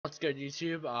good,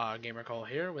 YouTube? Gamer Cole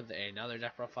here with another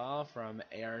deck profile from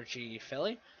ARG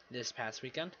Philly this past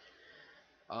weekend.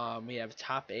 We have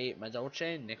top 8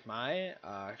 Madolche, Nick Mai.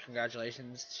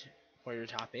 Congratulations for your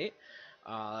top 8.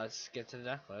 Let's get to the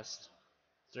deck list.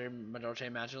 3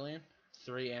 Madolche Mageline,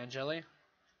 3 Angeli,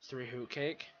 3 Hoot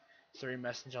Cake, 3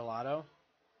 Messengelato,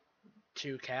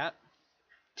 2 Cat,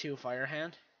 2 Fire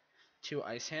Hand, 2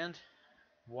 Ice Hand,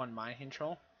 1 Mind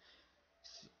Control,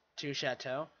 2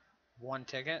 Chateau, 1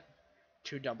 Ticket,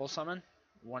 2 Double Summon,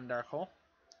 1 Dark Hole,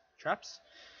 Traps,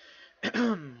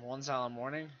 1 Solemn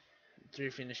Warning, 3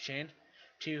 Phoenix Chain,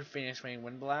 2 Phoenix Wing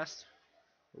Wind Blast,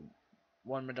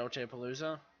 1 Madolche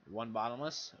Palooza, 1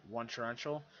 Bottomless, 1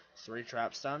 Torrential, 3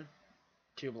 Trap Stun,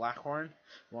 2 Blackhorn,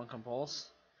 1 Compulse,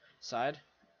 Side,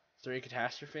 3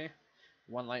 Catastrophe,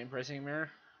 1 Light Imprisoning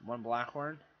Mirror, 1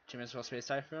 Blackhorn, 2 Mystical Space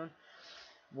Typhoon,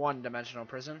 1 Dimensional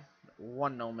Prison,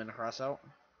 1 Noman Crossout,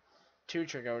 2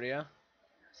 Trigodia,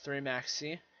 3 Max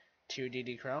C, 2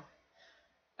 DD Crow,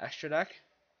 Extra Deck,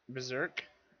 Berserk,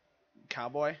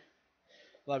 Cowboy,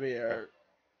 Zenmains,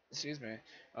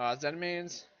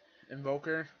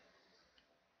 Invoker,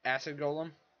 Acid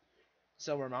Golem,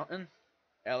 Silver Mountain,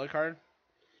 Alucard,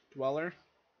 Dweller,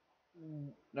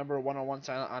 number 101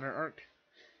 Silent Honor Arc,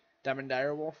 Diamond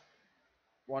Direwolf,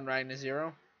 1 Ragna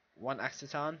Zero, 1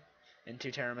 Exiton, and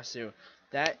 2 Tiramisu.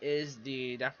 That is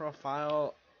the deck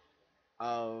profile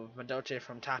of Madolche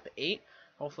from top 8.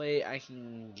 Hopefully I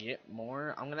can get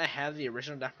more. I'm going to have the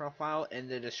original deck profile in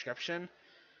the description.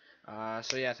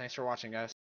 So yeah, thanks for watching, guys.